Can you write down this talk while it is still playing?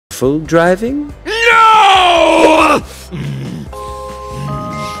Careful driving? No!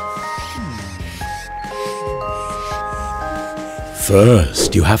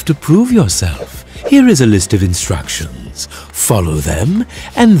 First, you have to prove yourself. Here is a list of instructions. Follow them,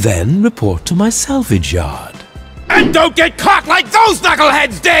 and then report to my salvage yard. And don't get caught like those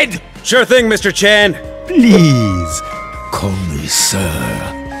knuckleheads did! Sure thing, Mr. Chan. Please, call me sir.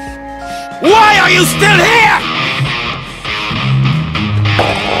 Why are you still here?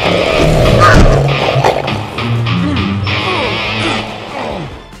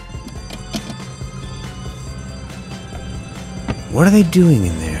 What are they doing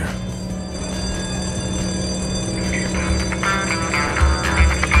in there?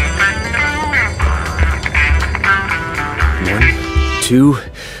 One, two...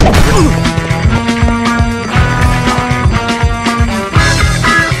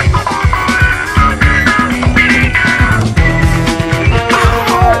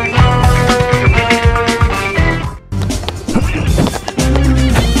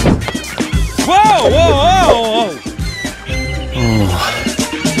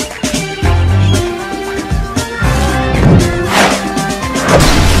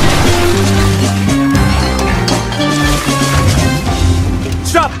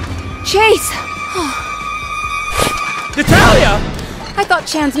 Chase! Natalia! I thought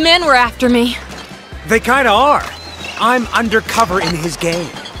Chan's men were after me. They kinda are. I'm undercover in his game.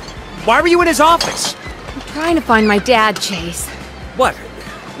 Why were you in his office? I'm trying to find my dad, Chase. What?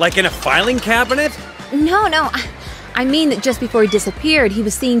 Like in a filing cabinet? No. I mean that just before he disappeared, he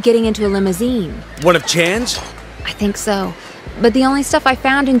was seen getting into a limousine. One of Chan's? I think so. But the only stuff I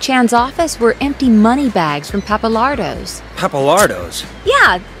found in Chan's office were empty money bags from Pappalardo's. Pappalardo's?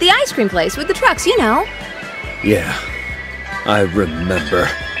 Yeah, the ice cream place with the trucks, you know. Yeah, I remember.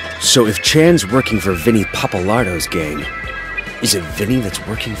 So if Chan's working for Vinny Pappalardo's gang, is it Vinny that's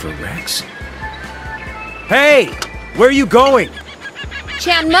working for Rex? Hey! Where are you going?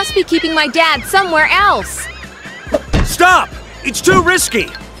 Chan must be keeping my dad somewhere else. Stop! It's too risky!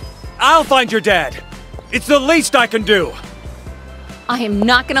 I'll find your dad. It's the least I can do. I am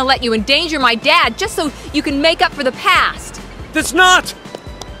not gonna let you endanger my dad just so you can make up for the past. That's not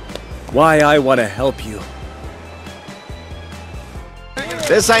why I want to help you.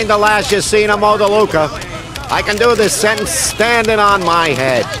 This ain't the last you've seen of Mo DeLuca. I can do this sentence standing on my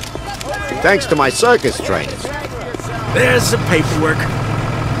head. Thanks to my circus trainers. There's the paperwork.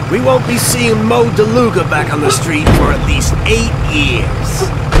 We won't be seeing Mo DeLuca back on the street for at least 8 years.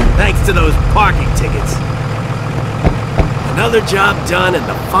 Thanks to those parking tickets. Another job done and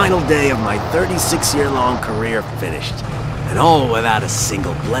the final day of my 36-year-long career finished. And all without a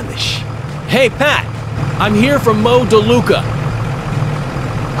single blemish. Hey, Pat! I'm here from Mo DeLuca.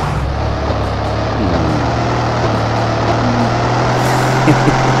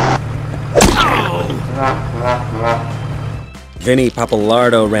 Vinny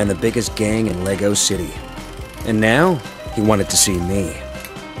Pappalardo ran the biggest gang in Lego City. And now, he wanted to see me.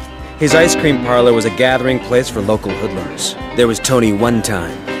 His ice cream parlor was a gathering place for local hoodlums. There was Tony One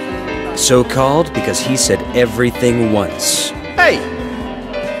Time. So-called because he said everything once. Hey!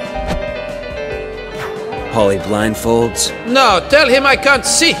 Paulie Blindfolds. No, tell him I can't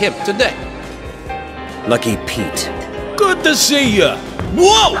see him today. Lucky Pete. Good to see ya!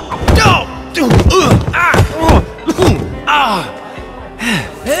 Whoa!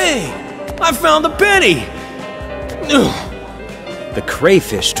 Hey! I found the penny! The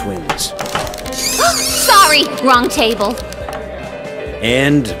Crayfish Twins. Sorry, wrong table.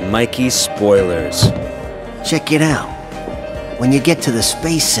 And Mikey Spoilers. Check it out. When you get to the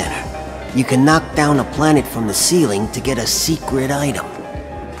Space Center, you can knock down a planet from the ceiling to get a secret item.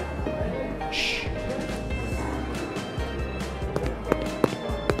 Shh.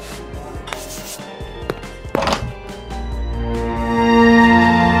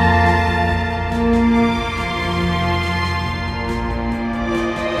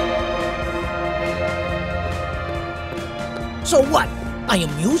 So what? I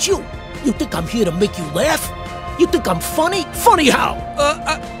amuse you? You think I'm here to make you laugh? You think I'm funny? Funny how?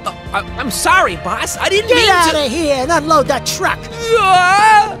 I'm sorry, boss. I didn't mean to— Get out of here and unload that truck!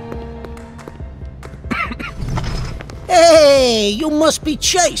 Hey, you must be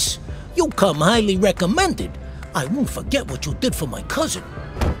Chase. You come highly recommended. I won't forget what you did for my cousin.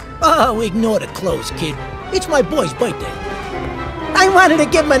 Oh, ignore the clothes, kid. It's my boy's birthday. I wanted to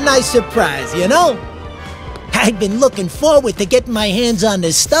give him a nice surprise, you know? I've been looking forward to getting my hands on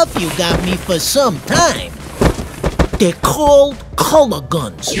the stuff you got me for some time. They're called color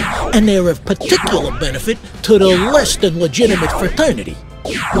guns, and they're of particular benefit to the less than legitimate fraternity.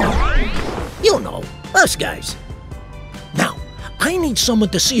 You know, us guys. Now, I need someone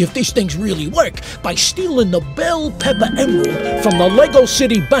to see if these things really work by stealing the Bell Pepper Emerald from the Lego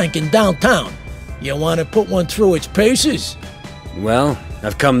City Bank in downtown. You want to put one through its paces? Well,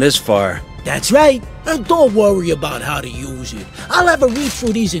 I've come this far. That's right. And don't worry about how to use it. I'll have a read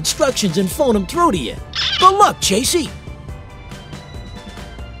through these instructions and phone them through to you. Good luck, Chasey.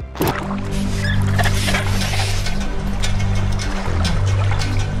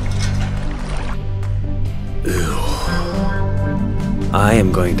 I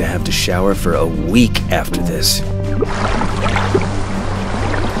am going to have to shower for a week after this. Hey!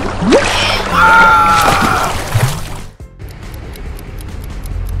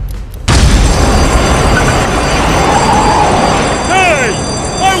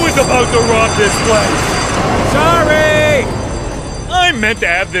 I was about to rob this place! Sorry! I meant to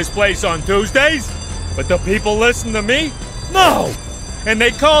have this place on Tuesdays, but the people listen to me? No! And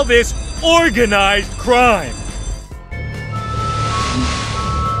they call this organized crime.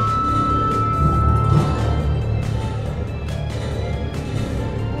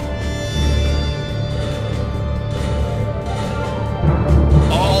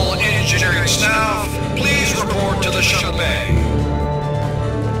 Engineering staff, please report to the shuttle bay.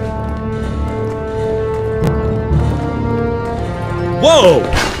 Whoa!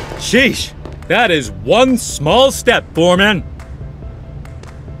 Sheesh! That is one small step, Foreman.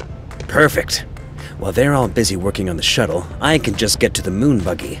 Perfect. While they're all busy working on the shuttle, I can just get to the moon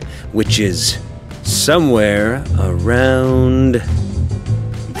buggy, which is somewhere around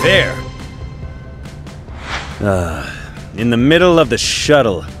there. In the middle of the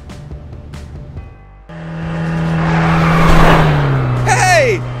shuttle.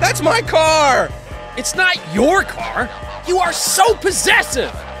 Hey! That's my car! It's not your car! You are so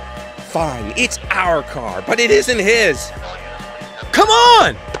possessive! Fine, it's our car, but it isn't his. Come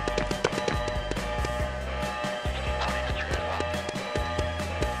on!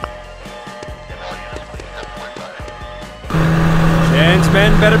 Chan's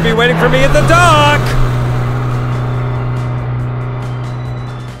men better be waiting for me at the dock!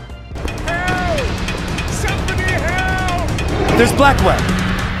 There's Blackwell.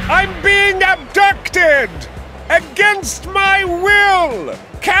 I'm being abducted! Against my will!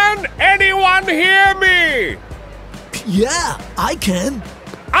 Can anyone hear me? Yeah, I can.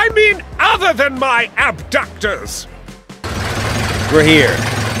 I mean other than my abductors! We're here.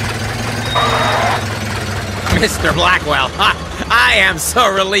 Mr. Blackwell, I am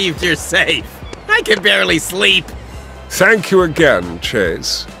so relieved you're safe. I can barely sleep. Thank you again,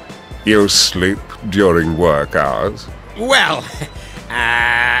 Chase. You sleep during work hours? Well,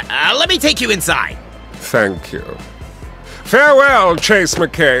 let me take you inside. Thank you. Farewell, Chase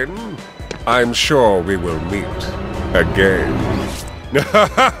McCain. I'm sure we will meet again.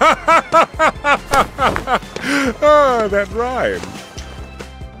 Oh, that rhymed.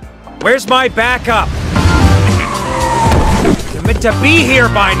 Where's my backup? You're meant to be here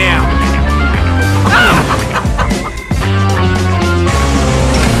by now!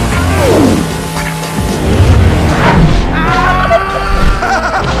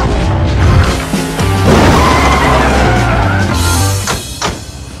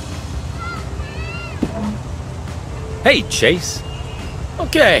 Hey, Chase.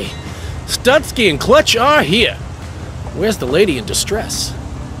 Okay, Stutsky and Clutch are here. Where's the lady in distress?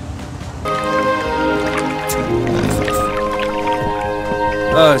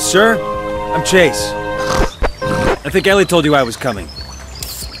 Sir? I'm Chase. I think Ellie told you I was coming.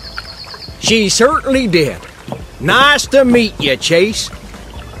 She certainly did. Nice to meet you, Chase.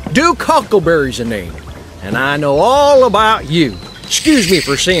 Duke Huckleberry's the name, and I know all about you. Excuse me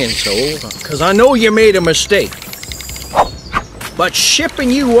for saying so, because I know you made a mistake. But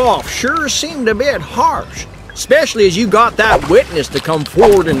shipping you off sure seemed a bit harsh, especially as you got that witness to come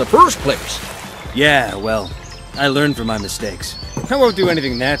forward in the first place. Yeah, well, I learned from my mistakes. I won't do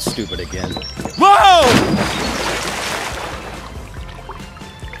anything that stupid again. Whoa!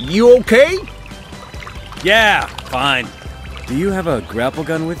 You okay? Yeah, fine. Do you have a grapple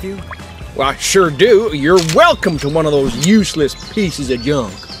gun with you? Well, I sure do. You're welcome to one of those useless pieces of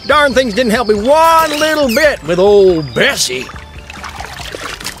junk. Darn things didn't help me one little bit with old Bessie.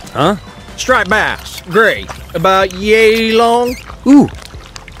 Huh? Striped bass, gray, about yay long. Ooh.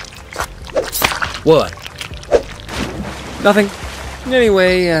 What? Nothing.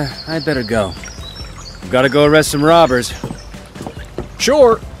 Anyway, I'd better go. Gotta go arrest some robbers.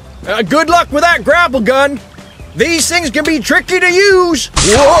 Sure. Good luck with that grapple gun. These things can be tricky to use.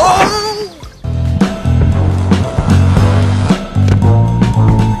 Whoa!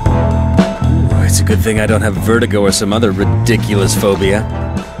 It's a good thing I don't have vertigo or some other ridiculous phobia.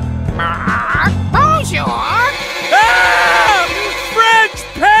 Bonjour! Ah!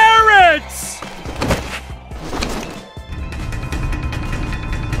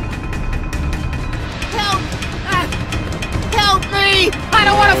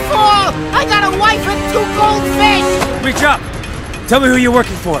 Tell me who you're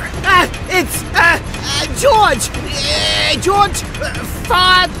working for. It's, George! George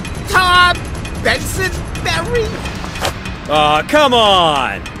Tom Benson Berry? Aw, come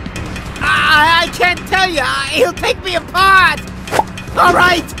on! I can't tell you. He'll take me apart. All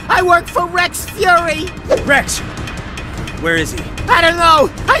right, I work for Rex Fury. Rex! Where is he? I don't know.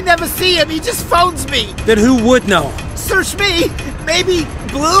 I never see him. He just phones me. Then who would know? Search me. Maybe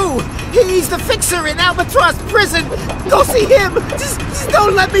Blue. He's the fixer in Albatross Prison. Go see him. Just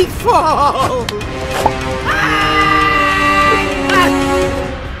don't let me fall.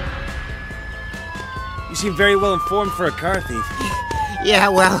 You seem very well informed for a car thief. Yeah,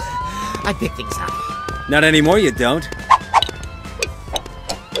 well, I pick things up. Not anymore, you don't.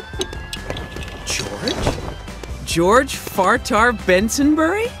 George Fartar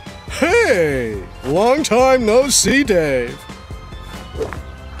Bensonbury? Hey! Long time no see, Dave.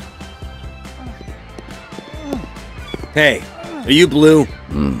 Hey, are you Blue?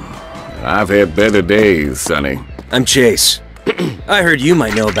 I've had better days, Sonny. I'm Chase. I heard you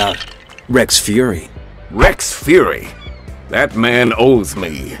might know about Rex Fury. Rex Fury? That man owes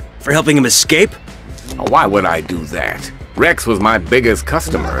me. For helping him escape? Why would I do that? Rex was my biggest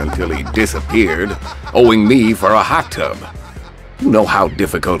customer until he disappeared, owing me for a hot tub. You know how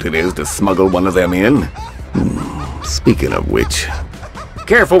difficult it is to smuggle one of them in? Speaking of which,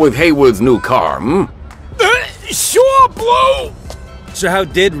 careful with Haywood's new car, Sure, Blue! So how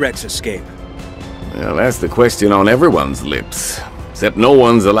did Rex escape? Well, that's the question on everyone's lips. Except no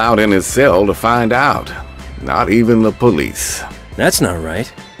one's allowed in his cell to find out. Not even the police. That's not right.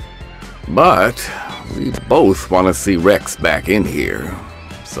 But we both want to see Rex back in here.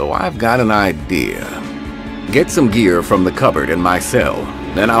 So I've got an idea. Get some gear from the cupboard in my cell.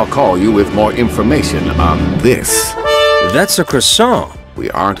 Then I'll call you with more information on this. That's a croissant.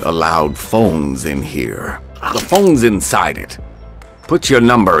 We aren't allowed phones in here. The phone's inside it. Put your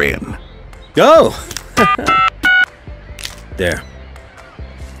number in. Go! There.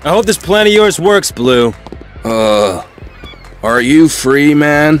 I hope this plan of yours works, Blue. Are you free,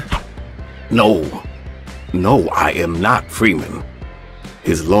 man? No. No, I am not Freeman.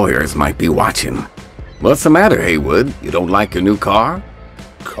 His lawyers might be watching. What's the matter, Haywood? You don't like your new car?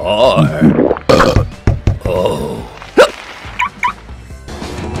 Car? Oh.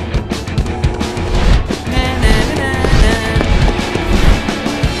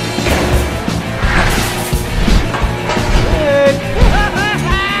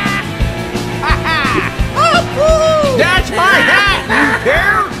 That's my hat, you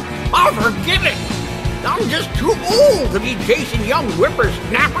care? Oh, forget it. I'm just too old to be chasing young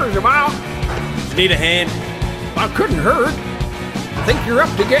whippersnappers about. Need a hand? I couldn't hurt. Think you're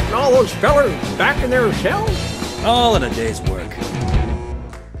up to getting all those fellers back in their cells? All in a day's work.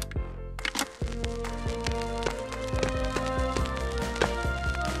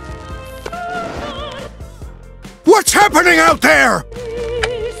 What's happening out there?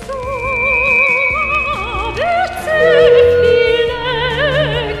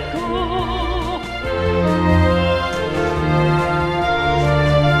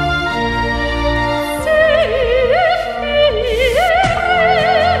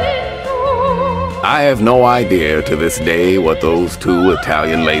 I have no idea to this day what those two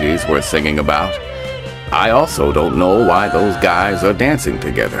Italian ladies were singing about. I also don't know why those guys are dancing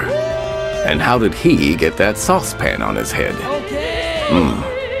together. And how did he get that saucepan on his head?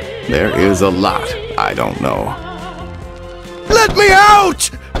 There is a lot I don't know. Let me out!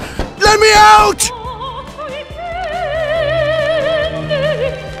 Let me out!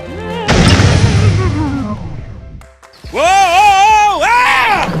 Whoa! Ah!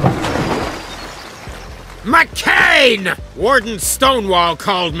 McCain! Warden Stonewall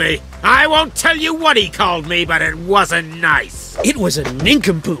called me. I won't tell you what he called me, but it wasn't nice. It was a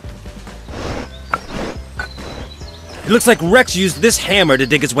nincompoop. It looks like Rex used this hammer to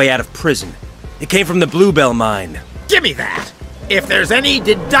dig his way out of prison. It came from the Bluebell mine. Give me that. If there's any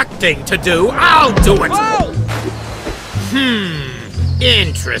deducting to do, I'll do it. Whoa!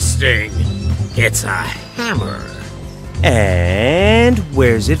 Interesting. It's a hammer. And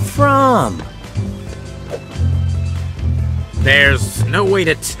where's it from? There's no way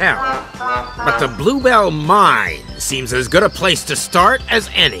to tell. But the Bluebell Mine seems as good a place to start as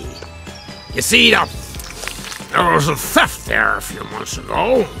any. You see, there was a theft there a few months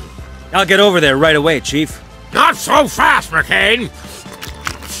ago. I'll get over there right away, Chief. Not so fast, McCain.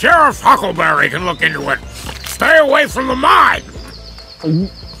 Sheriff Huckleberry can look into it. Stay away from the mine.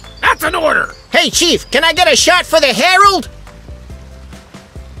 That's an order. Hey, Chief, can I get a shot for the Herald?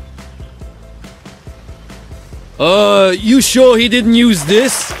 You sure he didn't use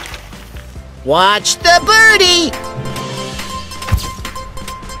this? Watch the birdie!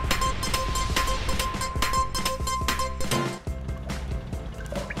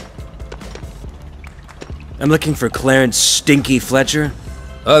 I'm looking for Clarence Stinky Fletcher.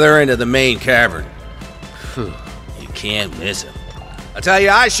 Other end of the main cavern. Phew, you can't miss him. I tell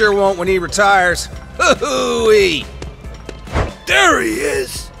you, I sure won't when he retires. Hoo-hoo-wee! There he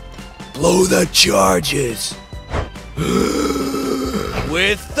is! Blow the charges!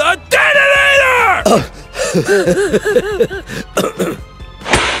 With the detonator!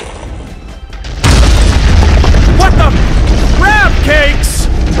 What the? Crab cakes!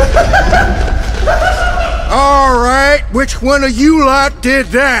 All right, which one of you lot did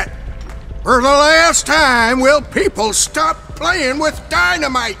that? For the last time, will people stop playing with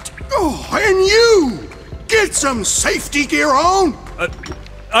dynamite? Oh, and you! Get some safety gear on!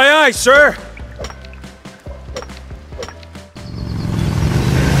 Aye, aye, sir.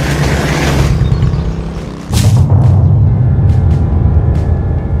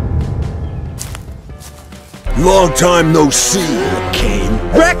 Long time no see, McCain.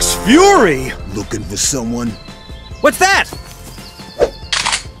 Rex Fury! Looking for someone? What's that?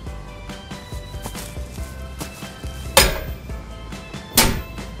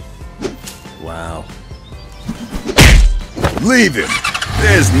 Wow. Leave him.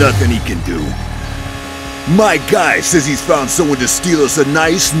 There's nothing he can do. My guy says he's found someone to steal us a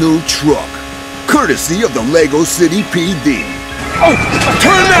nice new truck. Courtesy of the Lego City PD. Oh!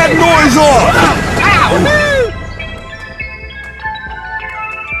 Turn that noise off! Ow!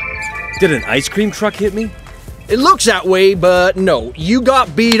 Did an ice cream truck hit me? It looks that way, but no. You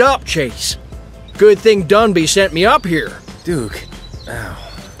got beat up, Chase. Good thing Dunby sent me up here. Duke. Ow.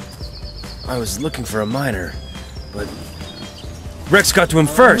 I was looking for a miner, but Rex got to him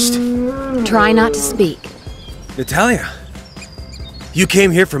first. Try not to speak. Natalia, you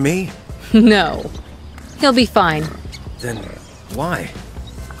came here for me? No. He'll be fine. Then why?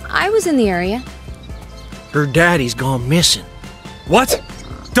 I was in the area. Her daddy's gone missing. What?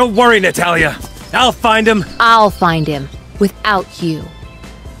 Don't worry, Natalia. I'll find him. I'll find him. Without you.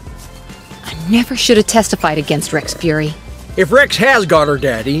 I never should have testified against Rex Fury. If Rex has got her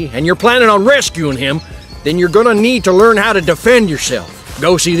daddy, and you're planning on rescuing him, then you're gonna need to learn how to defend yourself.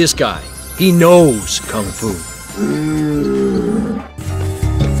 Go see this guy. He knows Kung Fu.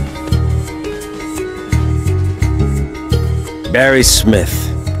 Barry Smith.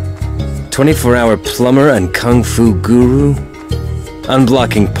 24-hour plumber and Kung Fu guru.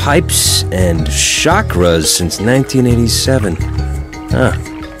 Unblocking pipes and chakras since 1987. Huh.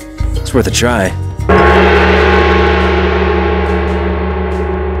 It's worth a try.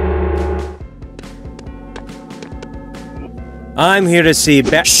 I'm here to see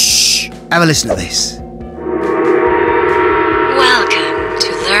Shh! Have a listen to this. Welcome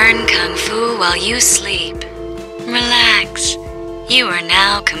to Learn Kung Fu while you sleep. Relax. You are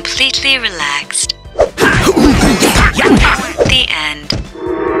now completely relaxed. The end.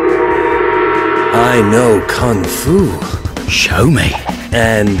 I know Kung Fu. Show me.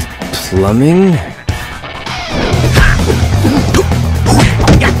 And plumbing?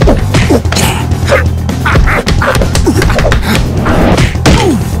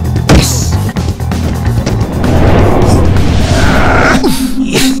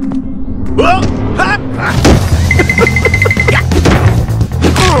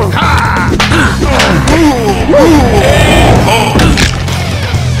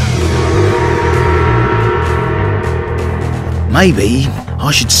 Maybe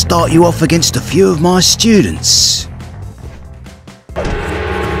I should start you off against a few of my students.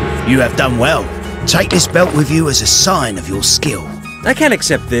 You have done well. Take this belt with you as a sign of your skill. I can't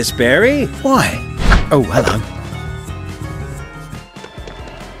accept this, Barry. Why? Oh, hello.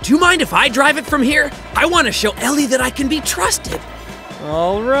 Do you mind if I drive it from here? I want to show Ellie that I can be trusted.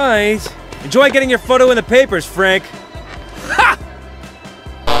 All right. Enjoy getting your photo in the papers, Frank. Ha!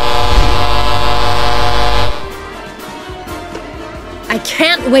 I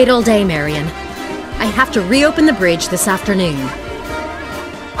can't wait all day, Marion. I have to reopen the bridge this afternoon.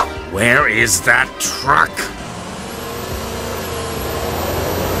 Where is that truck?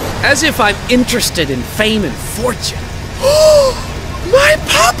 As if I'm interested in fame and fortune. My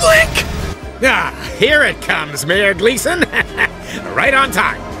public! Ah, here it comes, Mayor Gleason. Right on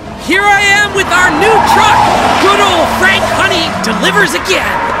time. Here I am with our new truck! Good old Frank Honey delivers again!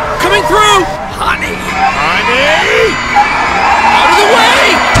 Coming through! Honey! Honey! Out of the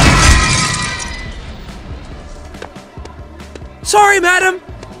way! Sorry, madam.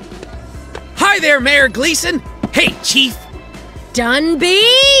 Hi there, Mayor Gleason. Hey, Chief.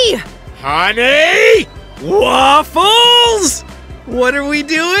 Dunby! Honey! Waffles! What are we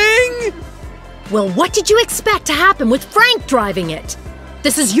doing? Well, what did you expect to happen with Frank driving it?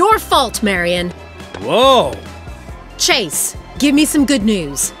 This is your fault, Marion. Whoa! Chase, give me some good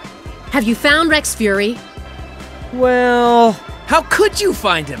news. Have you found Rex Fury? Well... How could you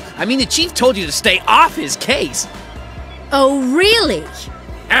find him? I mean, the chief told you to stay off his case. Oh, really?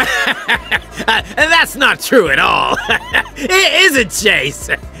 That's not true at all. Is it, Chase?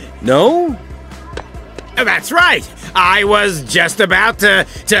 No? That's right. I was just about to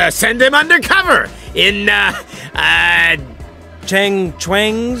send him undercover in, Chang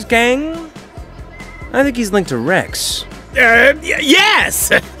Chuang's gang? I think he's linked to Rex. Yes!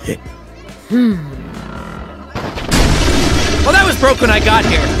 Well, that was broke when I got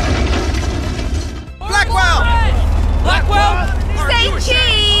here. Blackwell! Blackwell! Say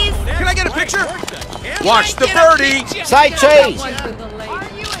cheese! Can I get a picture? Watch the birdie! Say cheese!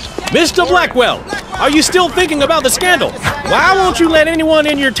 Mr. Blackwell, are you still thinking about the scandal? Why won't you let anyone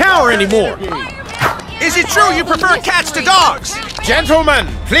in your tower anymore? Is it true you prefer cats to dogs? Gentlemen,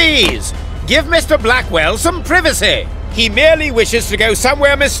 please, give Mr. Blackwell some privacy. He merely wishes to go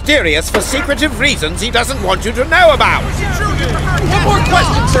somewhere mysterious for secretive reasons he doesn't want you to know about. One more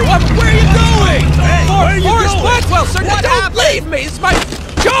question, sir. Where are you going? Hey, Forrest Blackwell, sir. Don't leave me. It's my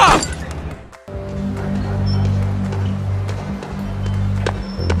job.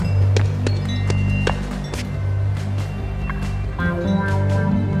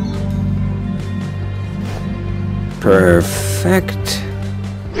 Perfect.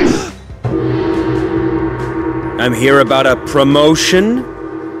 I'm here about a promotion.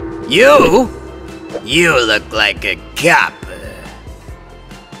 You? You look like a cop.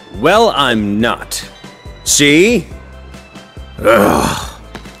 Well, I'm not. See? Ugh.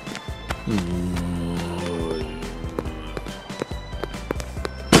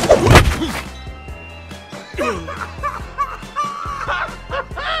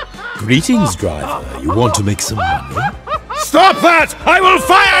 Greetings, driver. You want to make some money? Stop that! I will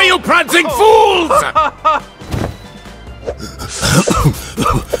fire you, prancing fools!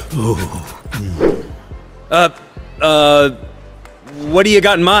 What do you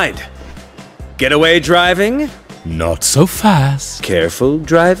got in mind? Getaway driving? Not so fast. Careful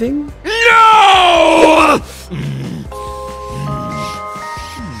driving? No!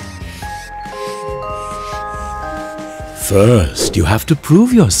 First, you have to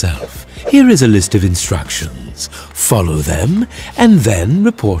prove yourself. Here is a list of instructions. Follow them, and then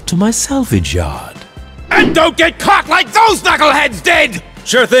report to my salvage yard. And don't get caught like those knuckleheads did!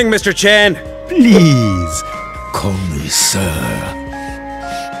 Sure thing, Mr. Chan. Please, call me sir.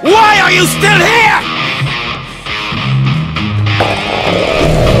 Why are you still here?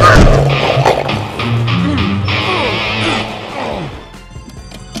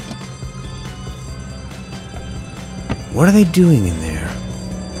 What are they doing in there?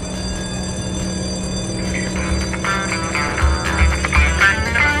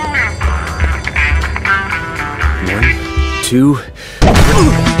 One, two...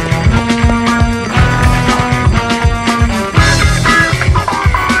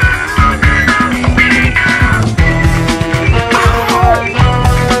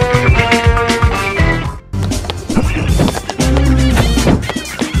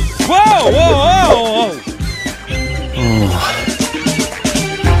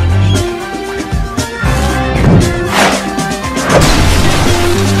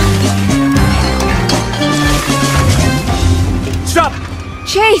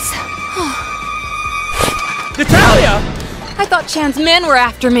 Chase! Natalia! I thought Chan's men were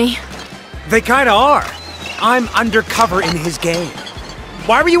after me. They kinda are. I'm undercover in his gang.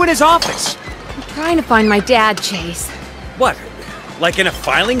 Why were you in his office? I'm trying to find my dad, Chase. What? Like in a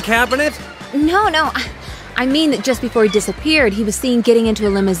filing cabinet? No. I mean that just before he disappeared, he was seen getting into a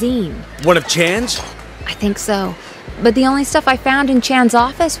limousine. One of Chan's? I think so. But the only stuff I found in Chan's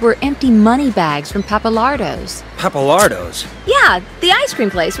office were empty money bags from Papalardo's. Papalardo's? Yeah, the ice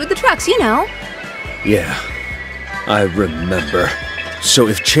cream place with the trucks, you know. Yeah, I remember. So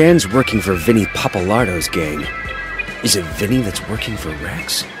if Chan's working for Vinny Papalardo's gang, is it Vinny that's working for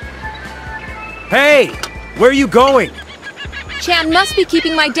Rex? Hey! Where are you going? Chan must be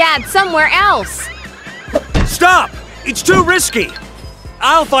keeping my dad somewhere else. Stop! It's too risky!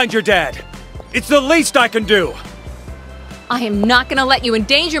 I'll find your dad. It's the least I can do. I am not gonna let you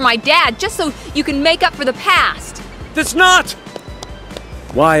endanger my dad just so you can make up for the past. That's not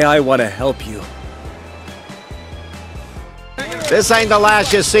why I want to help you. This ain't the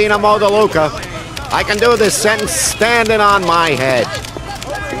last you've seen of Mo DeLuca. I can do this sentence standing on my head.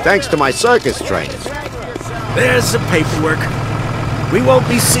 Thanks to my circus trainers. There's the paperwork. We won't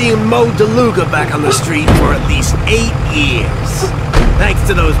be seeing Mo DeLuca back on the street for at least 8 years. Thanks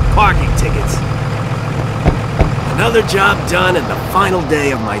to those parking tickets. Another job done and the final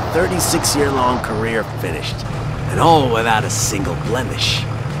day of my 36-year-long career finished. And all without a single blemish.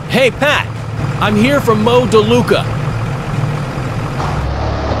 Hey, Pat. I'm here from Mo DeLuca.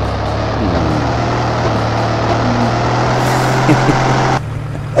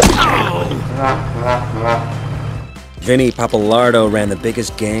 Vinny Pappalardo ran the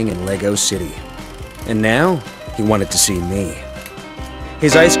biggest gang in Lego City. And now, he wanted to see me.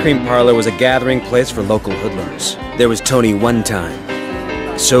 His ice cream parlor was a gathering place for local hoodlums. There was Tony One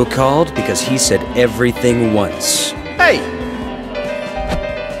Time. So called because he said everything once. Hey!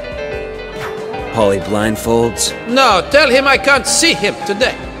 Paulie Blindfolds. No, tell him I can't see him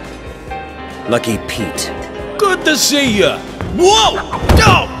today. Lucky Pete. Good to see ya! Whoa!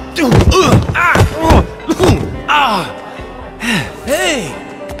 Hey!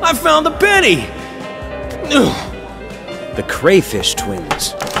 I found the penny! The Crayfish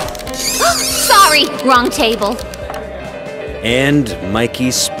Twins. Sorry, wrong table. And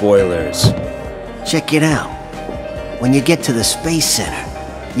Mikey Spoilers. Check it out. When you get to the Space Center,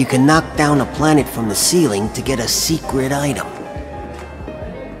 you can knock down a planet from the ceiling to get a secret item.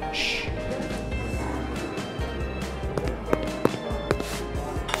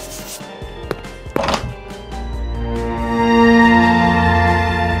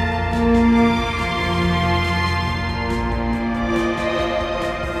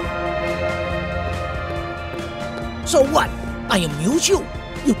 So what? I amuse you?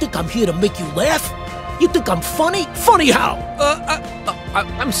 You think I'm here to make you laugh? You think I'm funny? Funny how?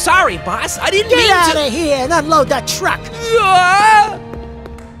 I'm sorry, boss. I didn't Get mean out to... of here and unload that truck!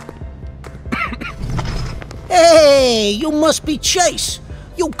 Hey, you must be Chase.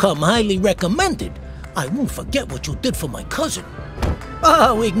 You come highly recommended. I won't forget what you did for my cousin.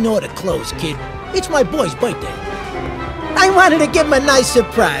 Oh, ignore the clothes, kid. It's my boy's birthday. I wanted to give him a nice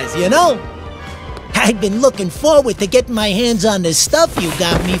surprise, you know? I've been looking forward to getting my hands on the stuff you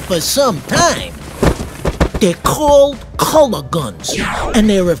got me for some time. They're called color guns, and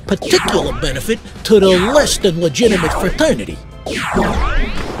they're of particular benefit to the less than legitimate fraternity.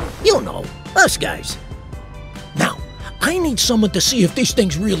 You know, us guys. Now, I need someone to see if these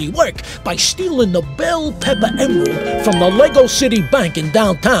things really work by stealing the Bell Pepper Emerald from the Lego City Bank in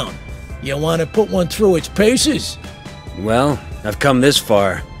downtown. You want to put one through its paces? Well, I've come this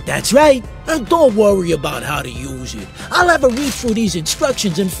far. That's right. And don't worry about how to use it. I'll have a read through these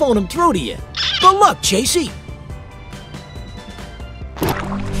instructions and phone them through to you. Good luck, Chasey.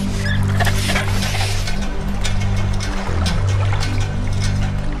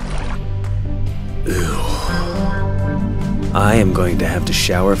 I am going to have to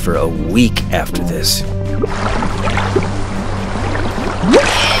shower for a week after this.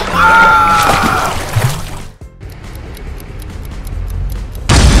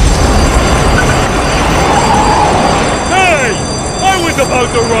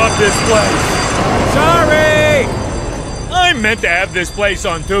 About to rob this place. Sorry! I meant to have this place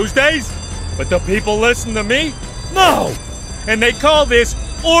on Tuesdays, but the people listen to me? No! And they call this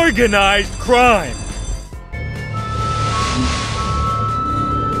organized crime.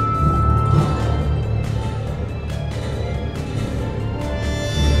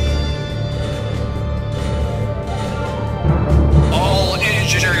 All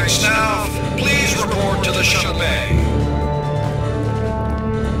engineering staff, please report to the shuttle bay.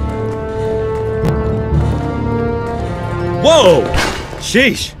 Whoa!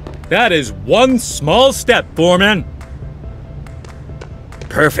 Sheesh! That is one small step, Foreman.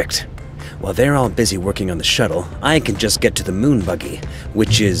 Perfect. While they're all busy working on the shuttle, I can just get to the moon buggy,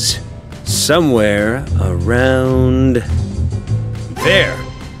 which is somewhere around there.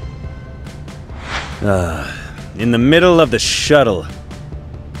 In the middle of the shuttle.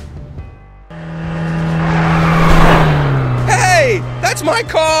 Hey! That's my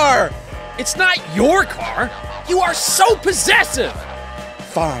car! It's not your car! You are so possessive!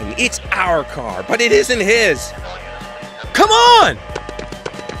 Fine, it's our car, but it isn't his. Come on!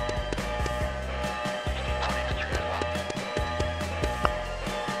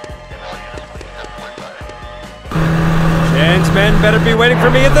 Chance men better be waiting for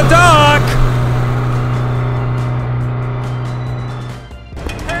me at the dock!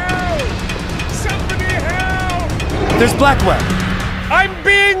 Help! Somebody help! There's Blackwell! I'm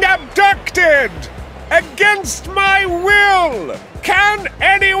being abducted! Against my will! Can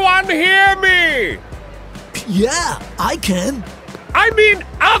anyone hear me? Yeah, I can. I mean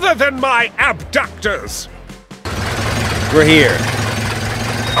other than my abductors! We're here.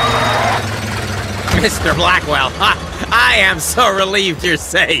 Mr. Blackwell, I am so relieved you're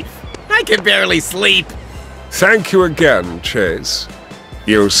safe. I can barely sleep. Thank you again, Chase.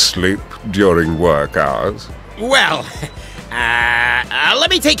 You sleep during work hours? Well, let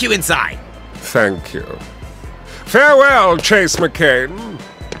me take you inside. Thank you. Farewell, Chase McCain.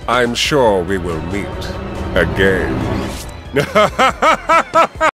 I'm sure we will meet again.